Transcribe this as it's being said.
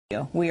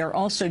We are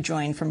also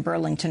joined from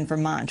Burlington,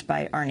 Vermont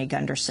by Arnie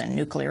Gundersen,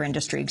 nuclear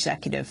industry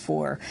executive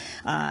for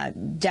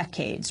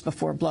decades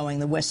before blowing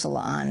the whistle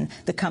on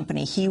the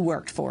company he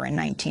worked for in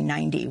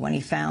 1990 when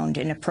he found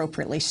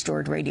inappropriately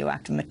stored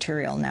radioactive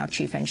material, now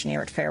chief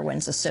engineer at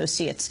Fairewinds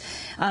Associates.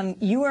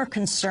 You are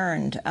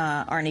concerned,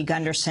 Arnie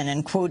Gundersen,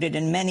 and quoted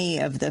in many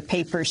of the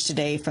papers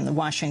today from the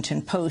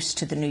Washington Post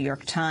to the New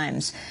York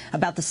Times,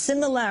 about the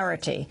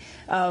similarity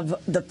of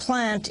the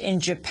plant in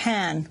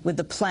Japan with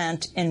the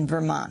plant in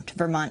Vermont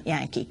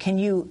Yankee. Can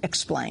you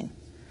explain?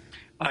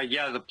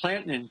 Yeah, the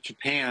plant in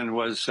Japan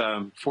was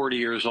 40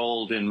 years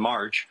old in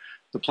March.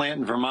 The plant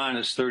in Vermont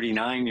is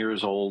 39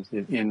 years old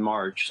in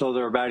March. So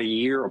they're about a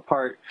year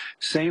apart.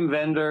 Same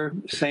vendor,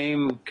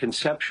 same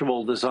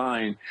conceptual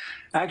design.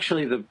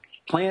 Actually, the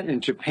plant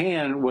in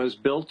Japan was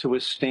built to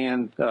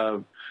withstand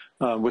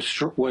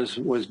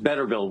was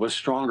better built, was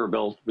stronger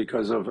built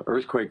because of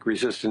earthquake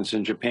resistance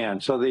in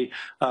Japan. So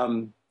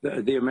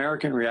the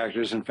American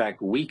reactor is, in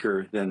fact,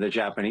 weaker than the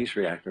Japanese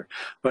reactor.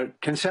 But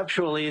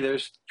conceptually,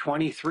 there's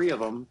 23 of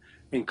them,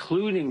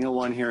 including the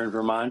one here in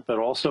Vermont, but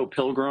also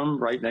Pilgrim,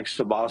 right next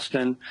to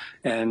Boston,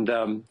 and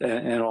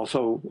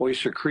also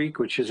Oyster Creek,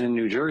 which is in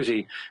New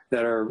Jersey,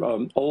 that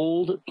are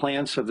old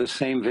plants of the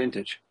same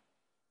vintage.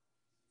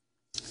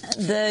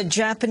 The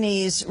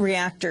Japanese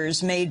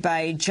reactors made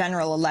by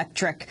General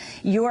Electric,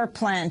 your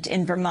plant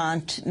in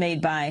Vermont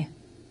made by?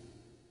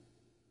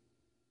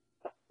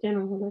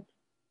 General Electric.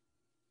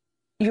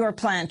 Your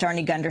plant,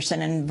 Arnie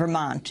Gundersen, in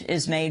Vermont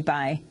is made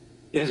by?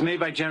 It's made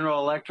by General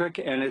Electric,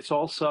 and it's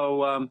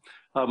also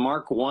a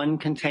Mark I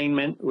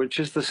containment, which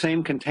is the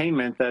same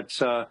containment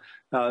that's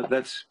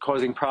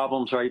causing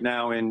problems right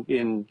now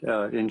in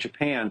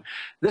Japan.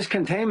 This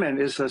containment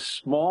is the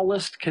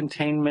smallest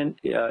containment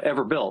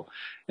ever built.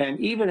 And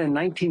even in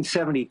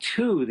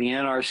 1972, the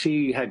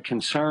NRC had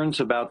concerns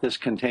about this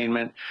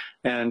containment.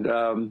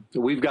 And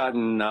we've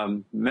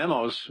gotten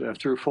memos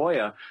through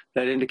FOIA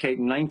that indicate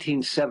in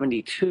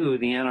 1972,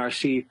 the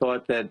NRC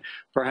thought that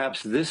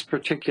perhaps this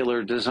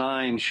particular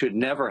design should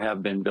never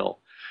have been built.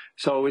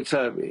 So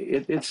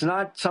it's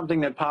not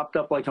something that popped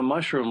up like a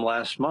mushroom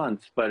last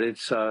month, but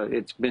it's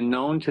been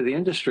known to the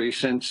industry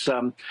since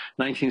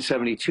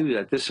 1972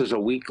 that this is a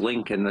weak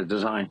link in the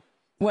design.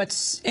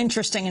 What's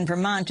interesting in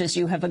Vermont is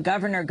you have a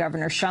governor,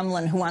 Governor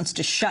Shumlin, who wants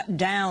to shut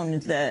down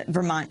the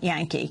Vermont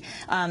Yankee.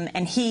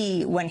 And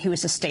he, when he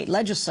was a state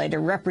legislator,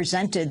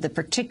 represented the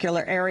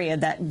particular area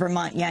that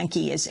Vermont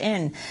Yankee is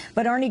in.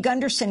 But Arnie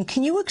Gundersen,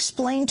 can you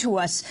explain to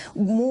us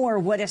more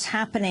what is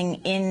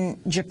happening in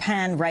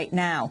Japan right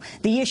now?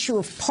 The issue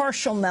of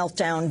partial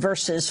meltdown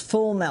versus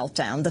full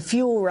meltdown, the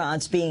fuel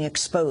rods being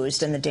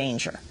exposed and the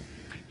danger.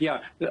 Yeah.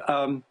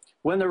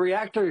 When the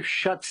reactor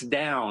shuts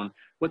down,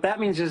 what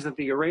that means is that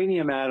the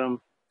uranium atom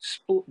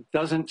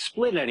doesn't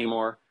split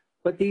anymore,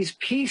 but these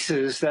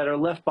pieces that are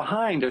left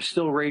behind are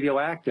still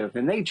radioactive,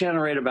 and they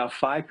generate about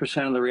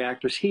 5% of the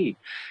reactor's heat.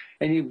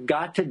 And you've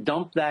got to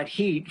dump that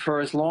heat for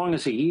as long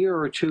as a year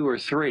or two or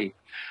three.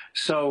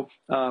 So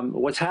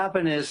what's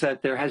happened is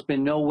that there has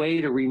been no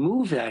way to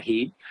remove that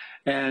heat,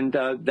 and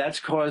that's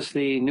caused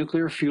the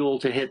nuclear fuel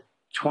to hit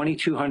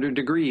 2,200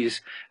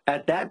 degrees.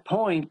 At that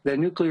point, the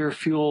nuclear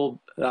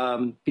fuel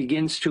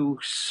begins to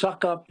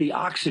suck up the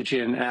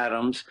oxygen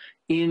atoms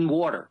in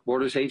water.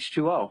 Water's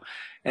H2O.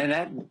 And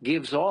that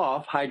gives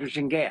off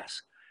hydrogen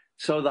gas.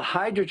 So the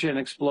hydrogen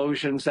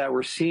explosions that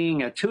we're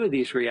seeing at two of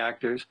these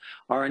reactors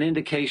are an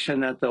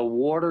indication that the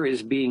water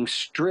is being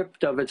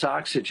stripped of its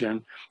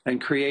oxygen and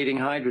creating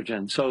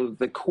hydrogen. So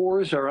the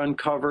cores are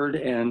uncovered,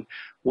 and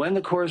when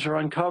the cores are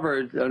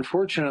uncovered,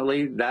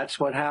 unfortunately, that's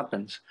what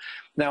happens.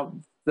 Now,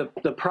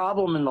 the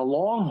problem in the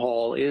long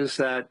haul is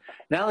that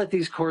now that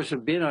these cores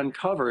have been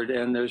uncovered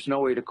and there's no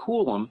way to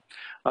cool them,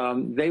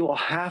 they will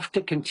have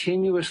to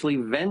continuously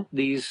vent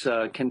these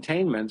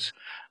containments.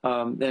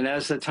 And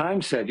as the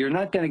Times said, you're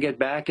not going to get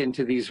back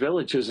into these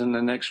villages in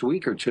the next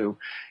week or two.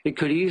 It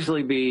could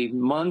easily be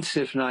months,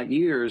 if not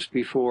years,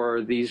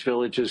 before these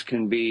villages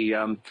can be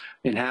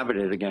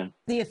inhabited again.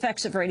 The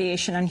effects of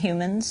radiation on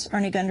humans,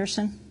 Arnie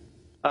Gundersen?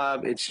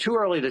 It's too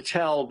early to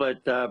tell,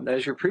 but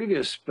as your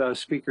previous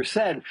speaker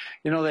said,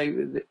 you know,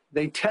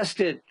 they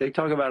tested, they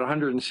talk about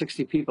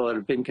 160 people that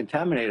have been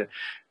contaminated.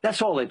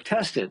 That's all they've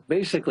tested.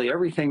 Basically,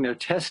 everything they're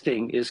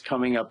testing is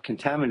coming up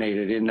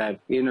contaminated in that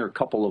inner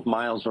couple of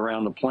miles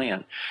around the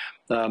plant.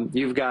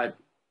 You've got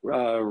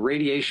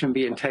radiation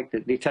being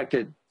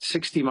detected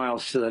 60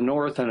 miles to the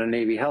north on a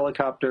Navy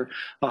helicopter,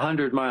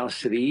 100 miles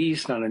to the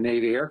east on a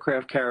Navy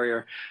aircraft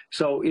carrier.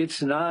 So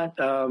it's not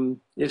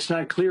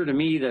clear to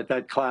me that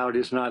that cloud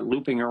is not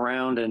looping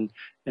around and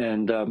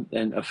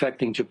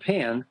affecting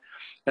Japan.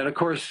 And of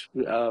course,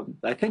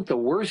 I think the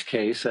worst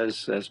case,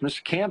 as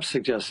Mr. Camp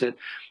suggested,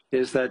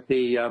 is that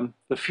the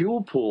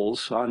fuel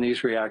pools on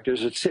these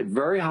reactors that sit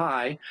very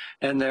high,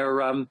 and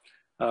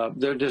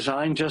they're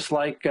designed just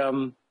like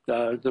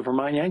the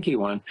Vermont Yankee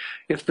one.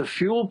 If the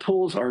fuel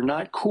pools are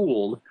not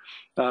cooled,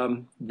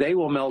 they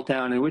will melt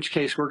down, in which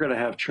case we're going to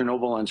have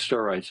Chernobyl on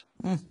steroids.